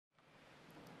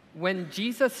When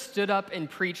Jesus stood up and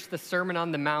preached the Sermon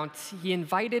on the Mount, he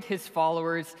invited his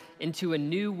followers into a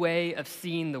new way of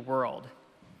seeing the world.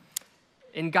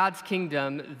 In God's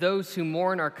kingdom, those who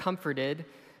mourn are comforted,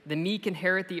 the meek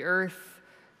inherit the earth,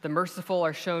 the merciful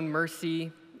are shown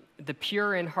mercy, the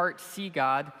pure in heart see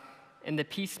God, and the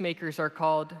peacemakers are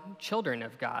called children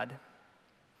of God.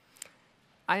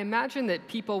 I imagine that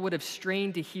people would have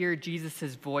strained to hear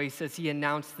Jesus' voice as he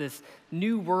announced this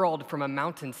new world from a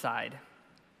mountainside.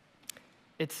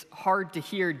 It's hard to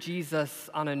hear Jesus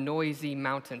on a noisy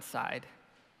mountainside.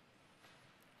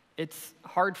 It's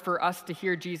hard for us to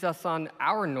hear Jesus on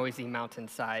our noisy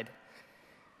mountainside.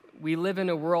 We live in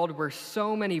a world where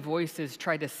so many voices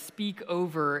try to speak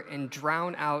over and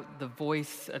drown out the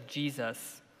voice of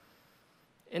Jesus.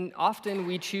 And often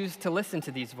we choose to listen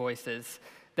to these voices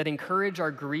that encourage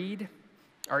our greed,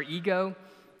 our ego,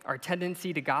 our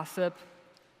tendency to gossip,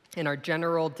 and our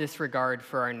general disregard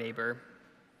for our neighbor.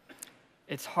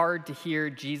 It's hard to hear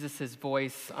Jesus'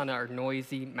 voice on our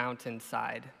noisy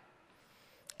mountainside.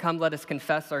 Come, let us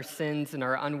confess our sins and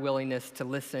our unwillingness to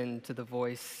listen to the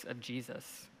voice of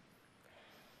Jesus.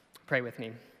 Pray with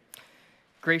me.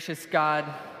 Gracious God,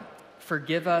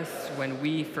 forgive us when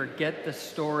we forget the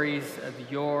stories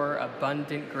of your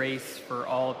abundant grace for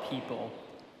all people,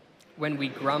 when we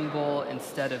grumble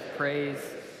instead of praise,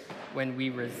 when we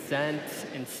resent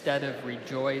instead of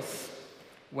rejoice,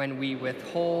 when we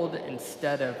withhold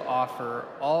instead of offer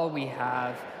all we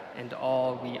have and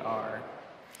all we are.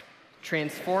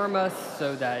 Transform us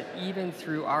so that even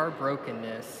through our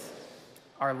brokenness,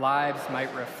 our lives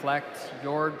might reflect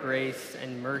your grace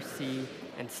and mercy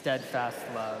and steadfast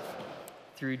love.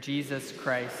 Through Jesus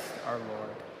Christ our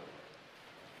Lord.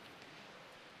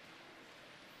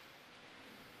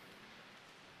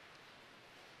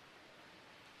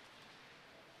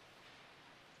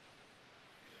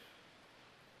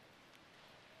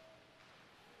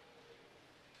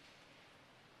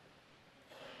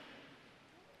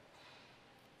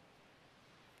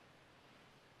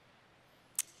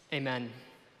 Amen.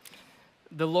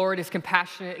 The Lord is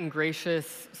compassionate and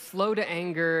gracious, slow to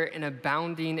anger, and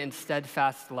abounding in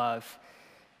steadfast love.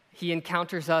 He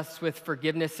encounters us with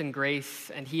forgiveness and grace,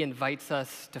 and he invites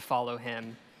us to follow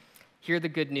him. Hear the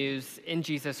good news. In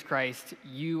Jesus Christ,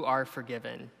 you are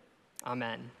forgiven.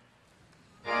 Amen.